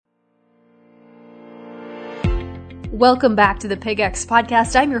Welcome back to the PigX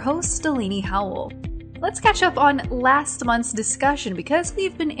podcast. I'm your host, Delaney Howell. Let's catch up on last month's discussion because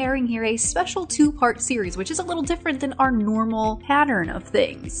we've been airing here a special two-part series, which is a little different than our normal pattern of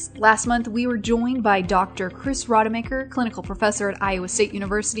things. Last month, we were joined by Dr. Chris Rodemaker, clinical professor at Iowa State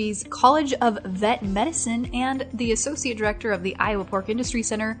University's College of Vet Medicine and the associate director of the Iowa Pork Industry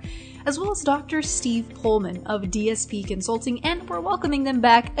Center, as well as Dr. Steve Pullman of DSP Consulting, and we're welcoming them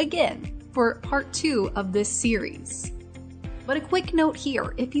back again for part 2 of this series. But a quick note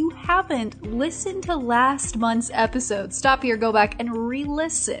here, if you haven't listened to last month's episode, stop here, go back and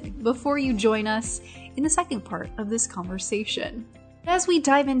re-listen before you join us in the second part of this conversation. As we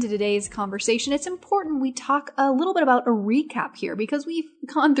dive into today's conversation, it's important we talk a little bit about a recap here because we've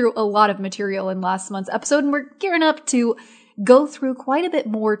gone through a lot of material in last month's episode and we're gearing up to go through quite a bit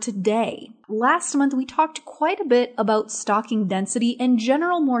more today. Last month, we talked quite a bit about stocking density and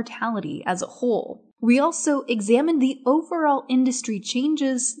general mortality as a whole. We also examined the overall industry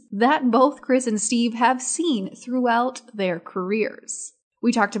changes that both Chris and Steve have seen throughout their careers.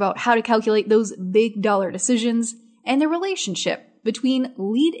 We talked about how to calculate those big dollar decisions and the relationship between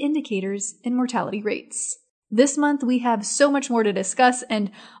lead indicators and mortality rates. This month, we have so much more to discuss,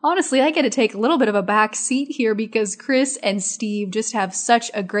 and honestly, I get to take a little bit of a back seat here because Chris and Steve just have such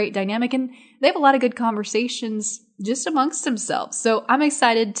a great dynamic, and they have a lot of good conversations just amongst themselves. So I'm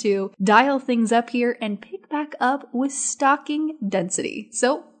excited to dial things up here and pick back up with stocking density.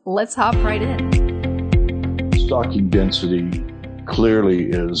 So let's hop right in. Stocking density clearly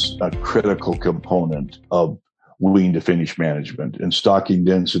is a critical component of wean to finish management. And stocking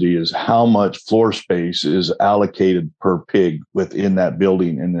density is how much floor space is allocated per pig within that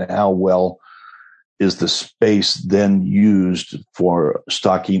building and how well is the space then used for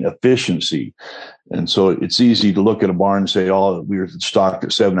stocking efficiency. And so it's easy to look at a barn and say, oh, we were stocked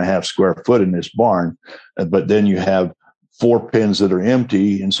at 7.5 square foot in this barn. But then you have 4 pens that are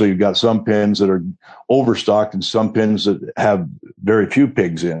empty. And so you've got some pens that are overstocked and some pens that have very few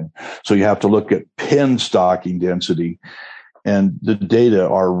pigs in. So you have to look at pen stocking density. And the data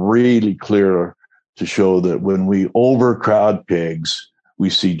are really clear to show that when we overcrowd pigs,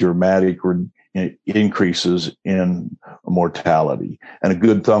 we see dramatic increases in mortality. And a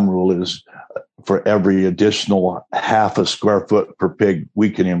good thumb rule is for every additional 0.5 square foot per pig,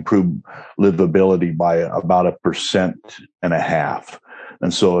 we can improve livability by about 1.5%.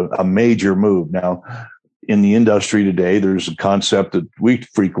 And so a major move. Now, in the industry today, there's a concept that we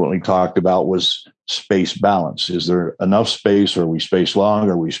frequently talked about was space balance. Is there enough space? Are we spaced long?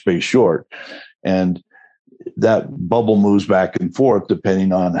 Are we spaced short? And that bubble moves back and forth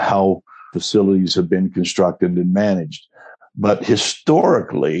depending on how facilities have been constructed and managed. But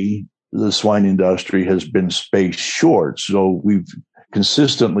historically, the swine industry has been spaced short. So we've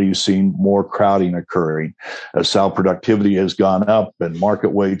consistently seen more crowding occurring as sow productivity has gone up and market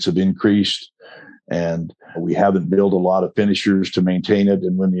weights have increased. And we haven't built a lot of finishers to maintain it.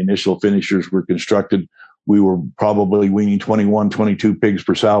 And when the initial finishers were constructed, we were probably weaning 21, 22 pigs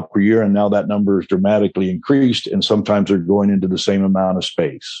per sow per year. And now that number is dramatically increased. And sometimes they're going into the same amount of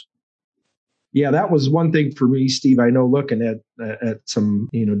space. Yeah, that was one thing for me, Steve. I know looking at some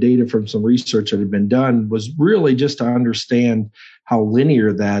data from some research that had been done was really just to understand how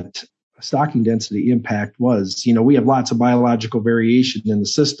linear that stocking density impact was. We have lots of biological variation in the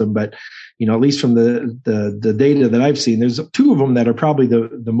system, but at least from the data that I've seen, there's 2 of them that are probably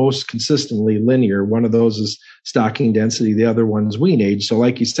the most consistently linear. One of those is stocking density. The other one's wean age. So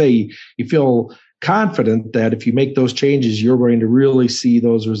like you say, you feel confident that if you make those changes, you're going to really see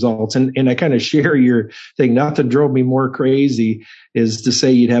those results. And I kind of share your thing. Nothing drove me more crazy is to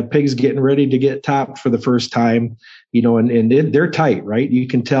say you'd have pigs getting ready to get topped for the first time, and they're tight, right? You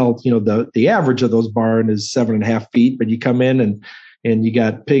can tell, the average of those barn is 7.5 feet, but you come in and you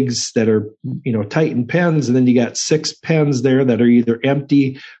got pigs that are, tight in pens, and then you got 6 pens there that are either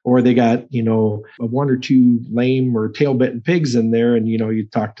empty or they got, 1 or 2 lame or tail bitten pigs in there. And, you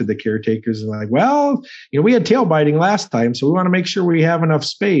talk to the caretakers and like, well, we had tail biting last time, so we want to make sure we have enough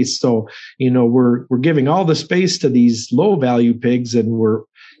space. So, we're giving all the space to these low value pigs and we're,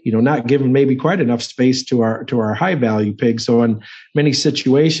 not giving maybe quite enough space to our high value pigs. So in many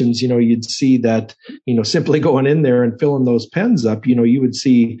situations, you'd see that, simply going in there and filling those pens up, you would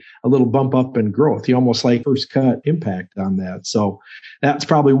see a little bump up in growth. You almost like first cut impact on that. So that's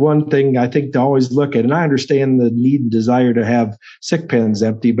probably one thing I think to always look at. And I understand the need and desire to have sick pens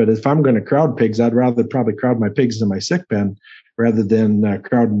empty, but if I'm going to crowd pigs, I'd rather probably crowd my pigs in my sick pen rather than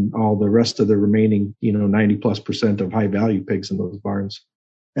crowding all the rest of the remaining, 90+% of high value pigs in those barns.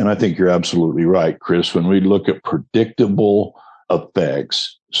 And I think you're absolutely right, Chris. When we look at predictable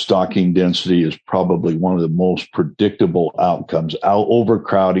effects, stocking density is probably one of the most predictable outcomes.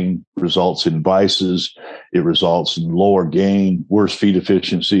 Overcrowding results in vices. It results in lower gain, worse feed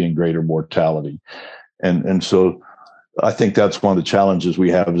efficiency, and greater mortality. And so I think that's one of the challenges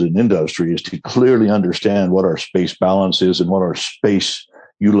we have as an industry, is to clearly understand what our space balance is and what our space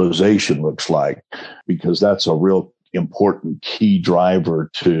utilization looks like, because that's a real important key driver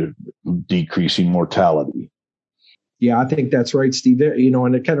to decreasing mortality. Yeah, I think that's right, Steve.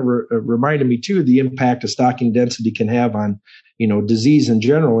 And it kind of reminded me too of the impact a stocking density can have on, disease in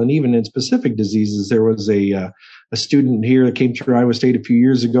general, and even in specific diseases. There was a student here that came through Iowa State a few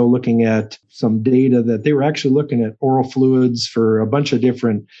years ago looking at some data that they were actually looking at oral fluids for a bunch of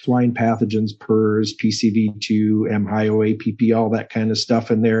different swine pathogens, PRRS, PCV2, MHIO, APP, all that kind of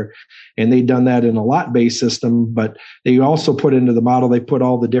stuff in there. And they'd done that in a lot-based system, but they also put into the model, they put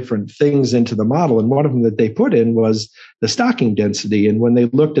all the different things into the model. And one of them that they put in was the stocking density. And when they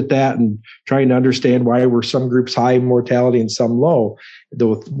looked at that and trying to understand why were some groups high in mortality and some low, the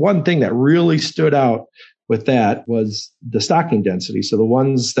one thing that really stood out with that was the stocking density. So the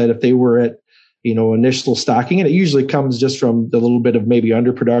ones that if they were at, initial stocking, and it usually comes just from the little bit of maybe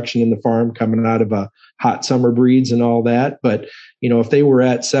underproduction in the farm coming out of a hot summer breeds and all that. But, if they were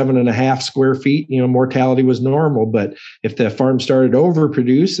at 7.5 square feet, mortality was normal. But if the farm started to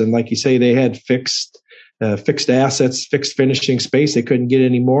overproduce, and like you say, they had fixed assets, fixed finishing space, they couldn't get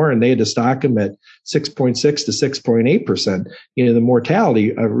any more, and they had to stock them at 6.6 to 6.8%. The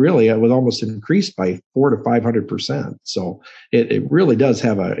mortality really was almost increased by 400 to 500%. So it really does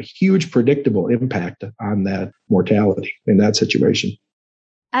have a huge predictable impact on that mortality in that situation.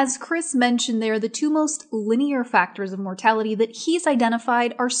 As Chris mentioned there, the two most linear factors of mortality that he's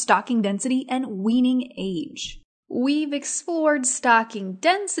identified are stocking density and weaning age. We've explored stocking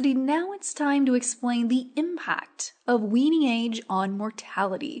density. Now it's time to explain the impact of weaning age on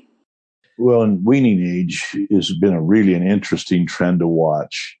mortality. Well, and weaning age has been an interesting trend to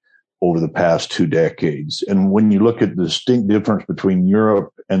watch over the past 2 decades. And when you look at the distinct difference between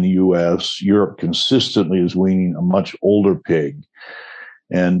Europe and the U.S., Europe consistently is weaning a much older pig.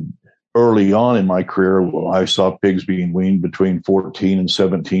 And early on in my career, I saw pigs being weaned between 14 and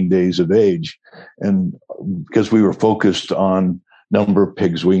 17 days of age. And because we were focused on number of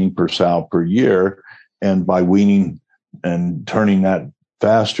pigs weaned per sow per year, and by weaning and turning that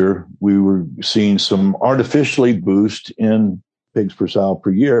faster, we were seeing some artificially boost in pigs per sow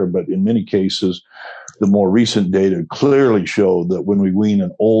per year. But in many cases, the more recent data clearly show that when we wean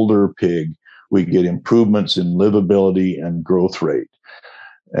an older pig, we get improvements in livability and growth rate.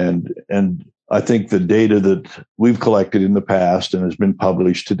 And I think the data that we've collected in the past and has been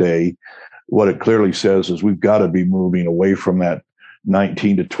published today, what it clearly says is we've got to be moving away from that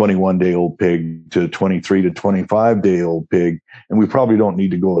 19 to 21 day old pig to 23 to 25 day old pig. And we probably don't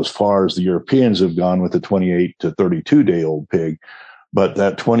need to go as far as the Europeans have gone with the 28 to 32 day old pig. But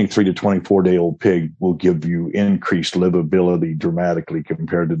that 23 to 24 day old pig will give you increased livability dramatically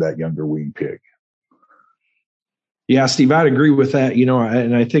compared to that younger wean pig. Yeah, Steve, I'd agree with that.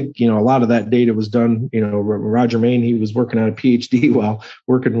 And I think, a lot of that data was done, Roger Main, he was working on a PhD while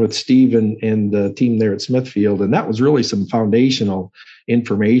working with Steve and the team there at Smithfield. And that was really some foundational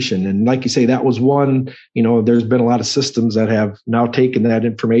information. And like you say, that was one, there's been a lot of systems that have now taken that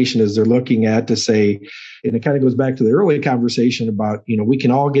information as they're looking at to say, and it kind of goes back to the early conversation about, we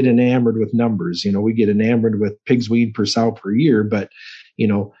can all get enamored with numbers. We get enamored with pigs weaned per sow per year, but,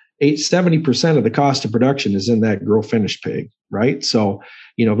 70% of the cost of production is in that grow finish pig, right? So,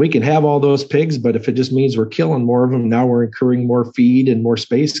 we can have all those pigs, but if it just means we're killing more of them, now we're incurring more feed and more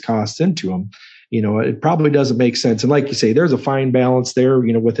space costs into them. It probably doesn't make sense. And like you say, there's a fine balance there,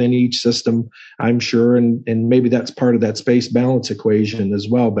 within each system, I'm sure. And maybe that's part of that space balance equation as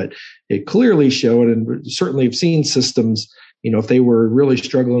well. But it clearly showed, and certainly have seen systems, if they were really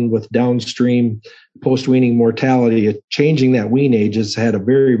struggling with downstream post-weaning mortality, changing that wean age has had a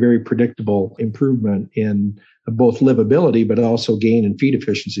very, very predictable improvement in both livability, but also gain in feed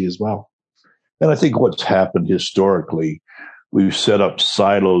efficiency as well. And I think what's happened historically, we've set up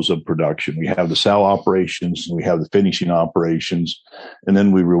silos of production. We have the sow operations, and we have the finishing operations, and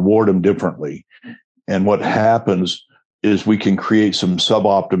then we reward them differently. And what happens is we can create some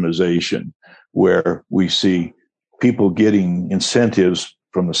sub-optimization where we see people getting incentives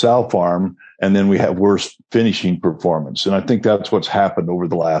from the sow farm, and then we have worse finishing performance. And I think that's what's happened over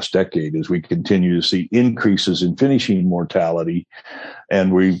the last decade is we continue to see increases in finishing mortality,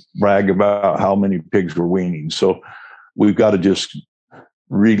 and we brag about how many pigs we're weaning. So we've got to just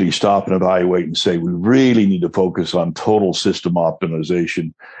really stop and evaluate and say we really need to focus on total system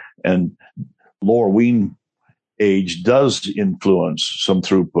optimization, and lower wean age does influence some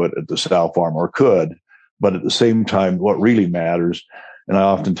throughput at the sow farm, or could. But at the same time, what really matters, and I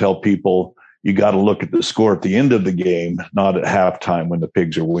often tell people, you got to look at the score at the end of the game, not at halftime when the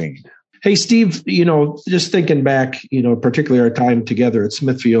pigs are weaned. Hey, Steve, just thinking back, particularly our time together at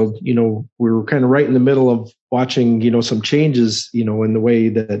Smithfield, we were kind of right in the middle of watching, some changes, in the way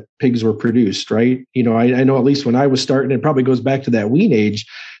that pigs were produced, right? I know at least when I was starting, it probably goes back to that wean age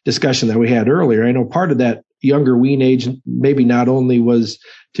discussion that we had earlier. I know part of that younger wean age maybe not only was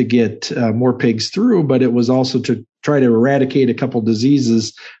to get more pigs through, but it was also to try to eradicate a couple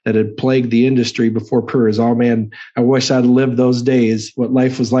diseases that had plagued the industry before PRRS. Oh man, I wish I'd lived those days, what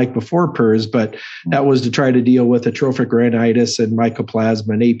life was like before PRRS, but that was to try to deal with atrophic rhinitis and mycoplasma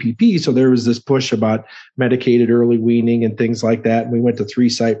and APP. So there was this push about medicated early weaning and things like that. And we went to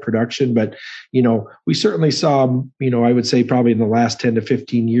 3-site production, but, we certainly saw, I would say probably in the last 10 to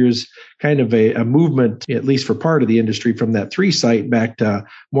 15 years, kind of a movement, at least for part of the industry, from that 3-site back to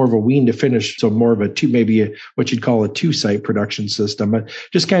more of a wean to finish. So more of what you'd call a 2-site production system. I'm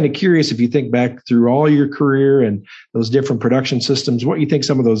just kind of curious if you think back through all your career and those different production systems, what you think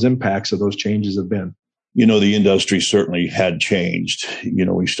some of those impacts of those changes have been. The industry certainly had changed.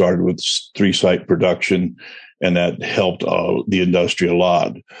 We started with 3-site production, and that helped the industry a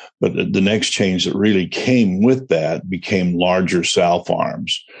lot. But the next change that really came with that became larger sow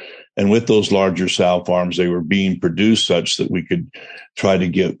farms. And with those larger sow farms, they were being produced such that we could try to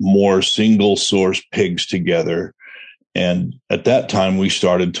get more single source pigs together. And at that time, we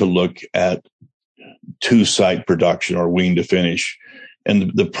started to look at 2-site production, or wean to finish.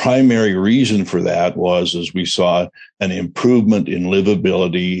 And the primary reason for that was, as we saw an improvement in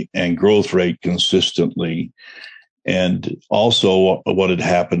livability and growth rate consistently. And also what had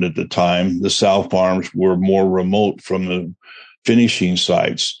happened at the time, the sow farms were more remote from the finishing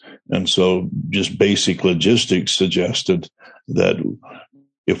sites. And so just basic logistics suggested that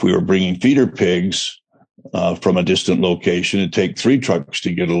if we were bringing feeder pigs from a distant location, it'd take 3 trucks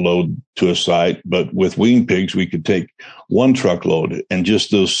to get a load to a site. But with wean pigs, we could take 1 truckload. And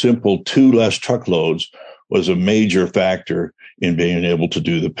just those simple 2 less truckloads was a major factor in being able to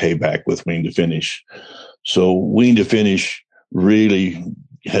do the payback with wean to finish. So wean to finish really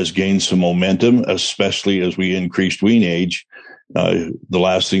has gained some momentum, especially as we increased wean age. The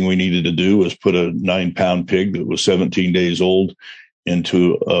last thing we needed to do was put a 9-pound pig that was 17 days old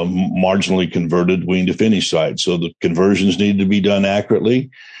into a marginally converted wean to finish site. So the conversions needed to be done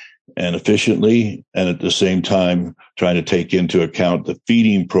accurately and efficiently, and at the same time trying to take into account the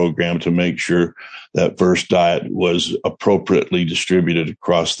feeding program to make sure that first diet was appropriately distributed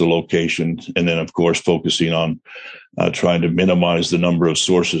across the location. And then, of course, focusing on trying to minimize the number of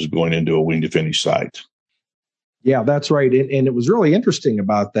sources going into a wean to finish site. Yeah, that's right. And it was really interesting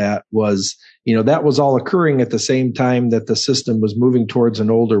about that was, that was all occurring at the same time that the system was moving towards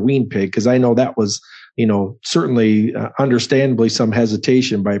an older wean pig. Because I know that was, certainly understandably some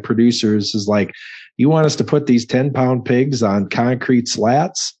hesitation by producers is like, you want us to put these 10-pound pigs on concrete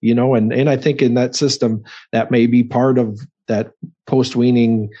slats, and I think in that system, that may be part of that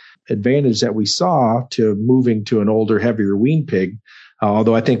post-weaning advantage that we saw to moving to an older, heavier wean pig.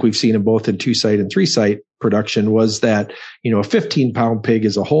 Although I think we've seen them both in 2-site and 3-site production, was that, a 15-pound pig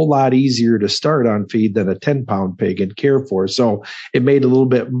is a whole lot easier to start on feed than a 10-pound pig and care for. So it made it a little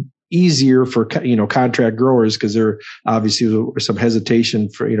bit easier for, contract growers, because there obviously was some hesitation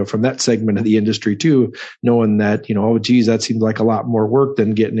for, from that segment of the industry too, knowing that, oh geez, that seems like a lot more work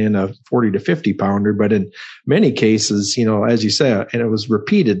than getting in a 40 to 50 pounder. But in many cases, as you say, and it was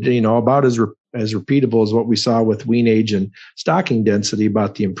repeated, about as repeatable as what we saw with wean age and stocking density,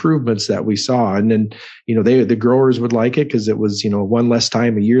 about the improvements that we saw. And then, the growers would like it because it was, 1 less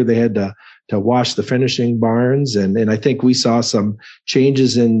time a year they had to wash the finishing barns. And I think we saw some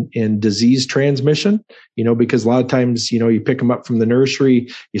changes in disease transmission, because a lot of times, you pick them up from the nursery,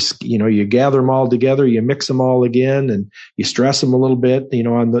 you gather them all together, you mix them all again, and you stress them a little bit,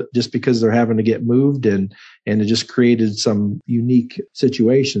 just because they're having to get moved, and it just created some unique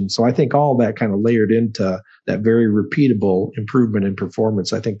situations. So I think all that kind of layered into that very repeatable improvement in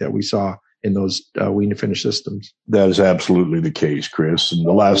performance, I think, that we saw in those wean to finish systems. That is absolutely the case, Chris. And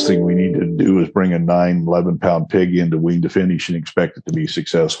the last thing we need to do is bring a 11-pound pig into wean to finish and expect it to be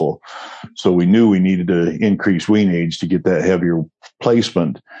successful. So we knew we needed to increase wean age to get that heavier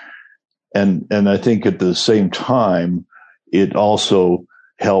placement. And I think at the same time, it also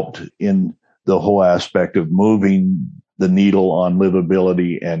helped in the whole aspect of moving the needle on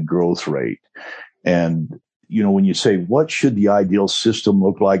livability and growth rate. And when you say, what should the ideal system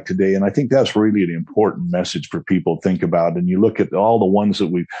look like today? And I think that's really an important message for people to think about. And you look at all the ones that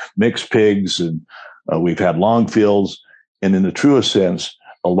we've mixed pigs and We've had long fills, and in the truest sense,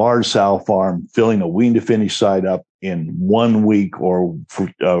 a large sow farm filling a wean to finish side up in 1 week or for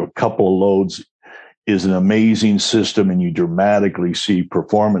a couple of loads is an amazing system, and you dramatically see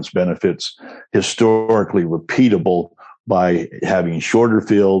performance benefits historically repeatable by having shorter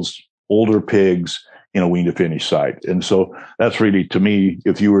fields, older pigs in a wean to finish site. And so that's really, to me,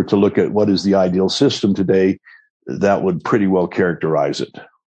 if you were to look at what is the ideal system today, that would pretty well characterize it.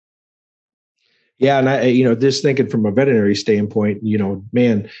 Yeah. And I, just thinking from a veterinary standpoint,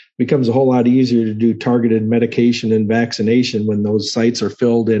 man, it becomes a whole lot easier to do targeted medication and vaccination when those sites are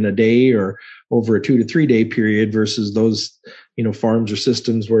filled in a day or over a 2 to 3 day period versus those, farms or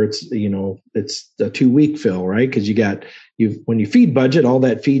systems where it's a 2-week fill, right? Because when you feed budget, all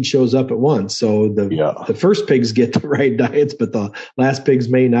that feed shows up at once. So the first pigs get the right diets, but the last pigs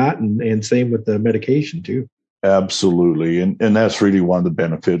may not. And same with the medication too. Absolutely. And that's really one of the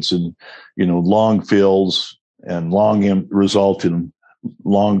benefits. And, long fills and result in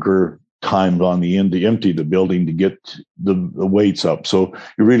longer time on the end to empty the building to get the weights up. So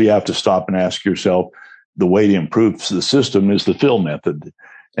you really have to stop and ask yourself, the way to improve the system is the fill method.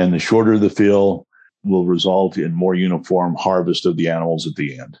 And the shorter the fill will result in more uniform harvest of the animals at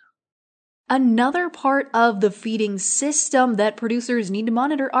the end. Another part of the feeding system that producers need to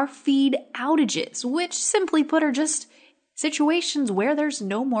monitor are feed outages, which simply put are just situations where there's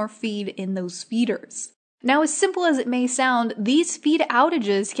no more feed in those feeders. Now, as simple as it may sound, these feed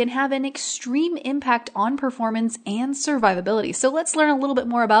outages can have an extreme impact on performance and survivability. So let's learn a little bit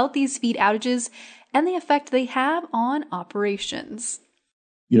more about these feed outages and the effect they have on operations.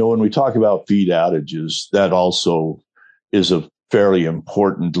 When we talk about feed outages, that also is a fairly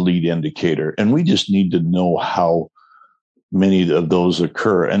important lead indicator. And we just need to know how many of those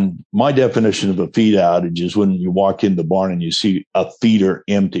occur. And my definition of a feed outage is when you walk in the barn and you see a feeder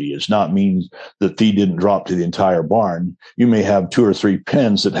empty. It's not mean the feed didn't drop to the entire barn. You may have 2 or 3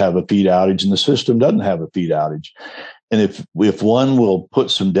 pens that have a feed outage and the system doesn't have a feed outage. And if one will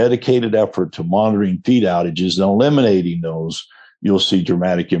put some dedicated effort to monitoring feed outages and eliminating those, you'll see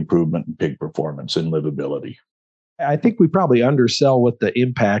dramatic improvement in pig performance and livability. I think we probably undersell what the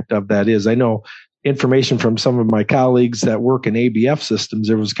impact of that is. I know information from some of my colleagues that work in ABF systems.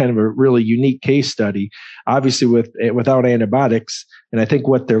 There was kind of a really unique case study, obviously without antibiotics. And I think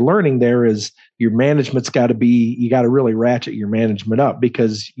what they're learning there is your management's you got to really ratchet your management up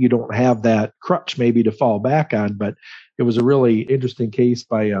because you don't have that crutch maybe to fall back on. But it was a really interesting case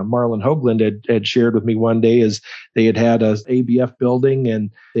by Marlon Hoagland had shared with me one day is they had a ABF building and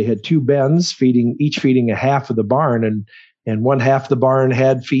they had 2 bens each feeding a half of the barn and one half of the barn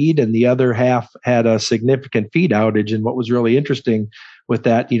had feed and the other half had a significant feed outage. And what was really interesting with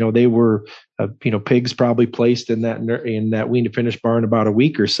that, they were, pigs probably placed in that wean to finish barn about a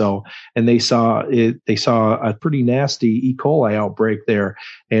week or so. And they saw a pretty nasty E. coli outbreak there.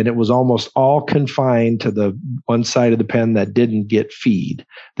 And it was almost all confined to the one side of the pen that didn't get feed.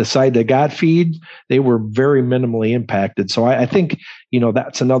 The side that got feed, they were very minimally impacted. So I think,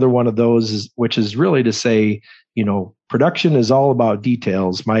 that's another one of those, which is really to say, production is all about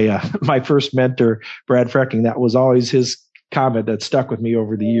details. My first mentor, Brad Frecking, that was always his comment that stuck with me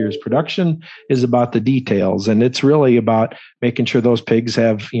over the years. Production is about the details, and it's really about making sure those pigs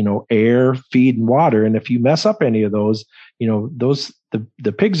have, air, feed, and water. And if you mess up any of those,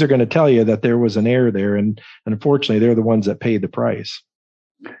 the pigs are going to tell you that there was an error there, and unfortunately, they're the ones that pay the price.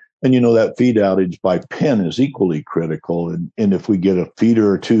 And that feed outage by pen is equally critical. And if we get a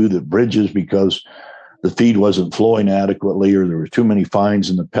feeder or 2 that bridges because the feed wasn't flowing adequately, or there were too many fines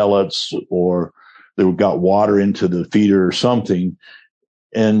in the pellets, or they got water into the feeder or something.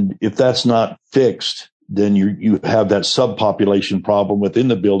 And if that's not fixed, then you have that subpopulation problem within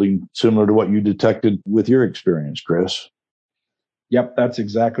the building, similar to what you detected with your experience, Chris. Yep, that's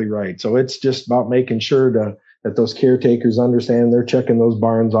exactly right. So it's just about making sure that those caretakers understand they're checking those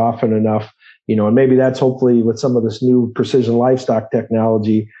barns often enough, and maybe that's hopefully with some of this new precision livestock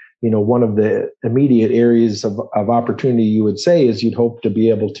technology, one of the immediate areas of opportunity you would say is you'd hope to be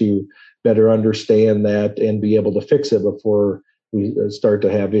able to better understand that and be able to fix it before we start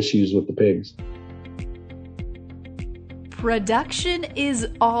to have issues with the pigs. Production is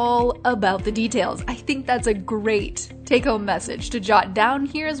all about the details. I think that's a great take-home message to jot down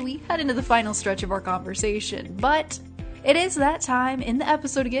here as we head into the final stretch of our conversation. But it is that time in the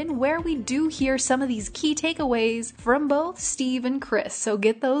episode again where we do hear some of these key takeaways from both Steve and Chris. So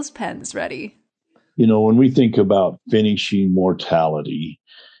get those pens ready. When we think about finishing mortality,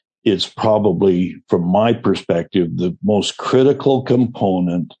 it's probably, from my perspective, the most critical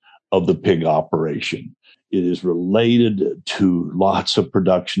component of the pig operation. It is related to lots of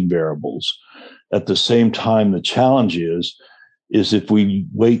production variables. At the same time, the challenge is if we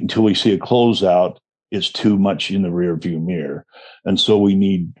wait until we see a closeout, it's too much in the rearview mirror. And so we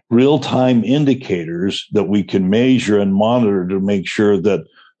need real-time indicators that we can measure and monitor to make sure that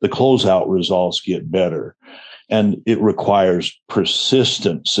the closeout results get better. And it requires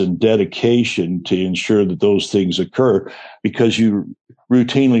persistence and dedication to ensure that those things occur, because you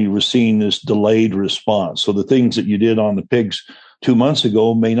routinely were seeing this delayed response. So the things that you did on the pigs 2 months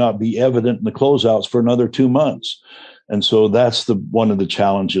ago may not be evident in the closeouts for another 2 months. And so that's one of the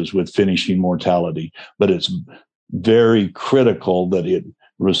challenges with finishing mortality. But it's very critical that it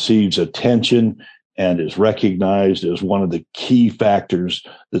receives attention and is recognized as one of the key factors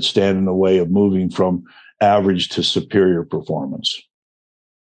that stand in the way of moving from average to superior performance.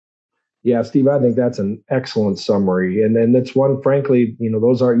 Yeah, Steve, I think that's an excellent summary. And then that's one, frankly,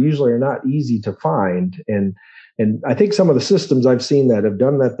 those are not easy to find. And I think some of the systems I've seen that have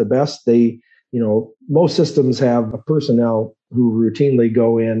done that the best, most systems have a personnel who routinely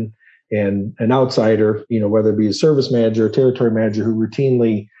go in, and an outsider, whether it be a service manager or territory manager, who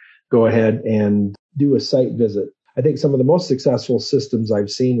routinely go ahead and do a site visit. I think some of the most successful systems I've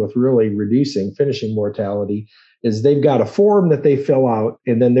seen with really reducing finishing mortality is they've got a form that they fill out,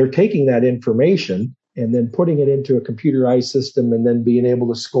 and then they're taking that information and then putting it into a computerized system, and then being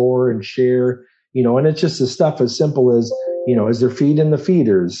able to score and share, and it's just the stuff as simple as, is there feed in the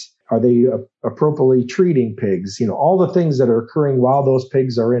feeders? Are they appropriately treating pigs? All the things that are occurring while those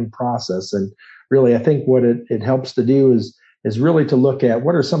pigs are in process. And really, I think what it helps to do is really to look at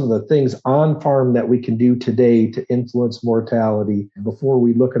what are some of the things on farm that we can do today to influence mortality before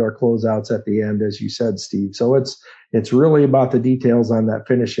we look at our closeouts at the end, as you said, Steve. So it's really about the details on that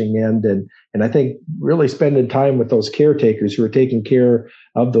finishing end. And I think really spending time with those caretakers who are taking care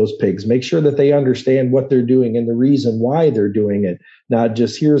of those pigs, make sure that they understand what they're doing and the reason why they're doing it, not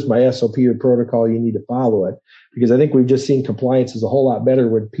just here's my SOP or protocol, you need to follow it. Because I think we've just seen compliance is a whole lot better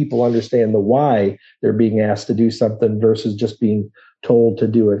when people understand the why they're being asked to do something versus just being told to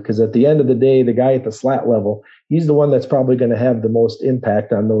do it. Because at the end of the day, the guy at the slat level, he's the one that's probably going to have the most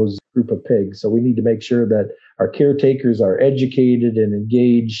impact on those group of pigs. So we need to make sure that our caretakers are educated and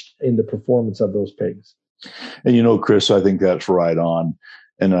engaged in the performance of those pigs. And Chris, I think that's right on.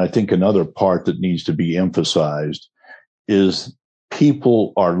 And I think another part that needs to be emphasized is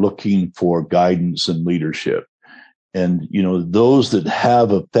people are looking for guidance and leadership. And, those that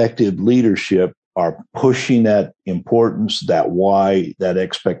have effective leadership are pushing that importance, that why, that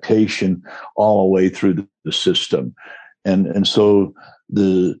expectation all the way through the system. And so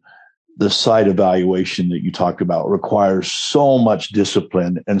the site evaluation that you talked about requires so much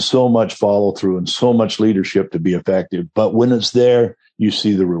discipline and so much follow through and so much leadership to be effective. But when it's there, you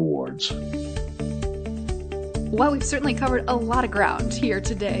see the rewards. Well, we've certainly covered a lot of ground here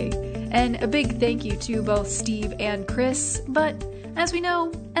today. And a big thank you to both Steve and Chris. But as we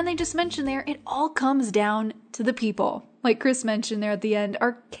know, and they just mentioned there, it all comes down to the people. Like Chris mentioned there at the end,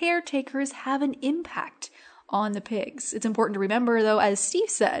 our caretakers have an impact on the pigs. It's important to remember, though, as Steve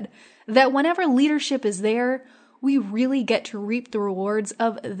said, that whenever leadership is there, we really get to reap the rewards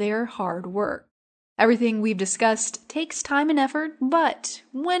of their hard work. Everything we've discussed takes time and effort, but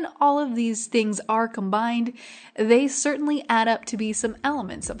when all of these things are combined, they certainly add up to be some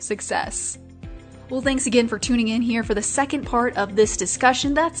elements of success. Well, thanks again for tuning in here for the second part of this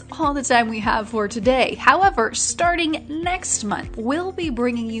discussion. That's all the time we have for today. However, starting next month, we'll be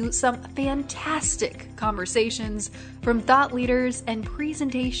bringing you some fantastic conversations from thought leaders and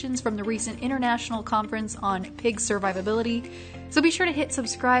presentations from the recent International Conference on Pig Survivability. So be sure to hit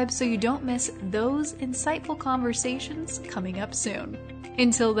subscribe so you don't miss those insightful conversations coming up soon.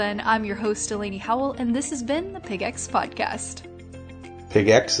 Until then, I'm your host, Delaney Howell, and this has been the PigX Podcast.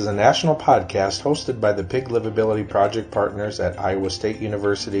 PigX is a national podcast hosted by the Pig Livability Project partners at Iowa State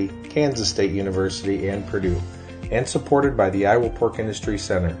University, Kansas State University, and Purdue, and supported by the Iowa Pork Industry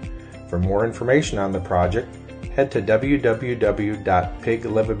Center. For more information on the project, head to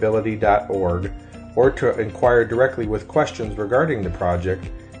www.piglivability.org, or to inquire directly with questions regarding the project,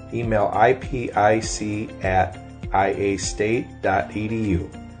 email ipic@iastate.edu.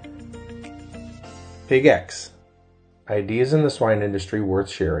 PigX. Ideas in the swine industry worth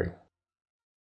sharing.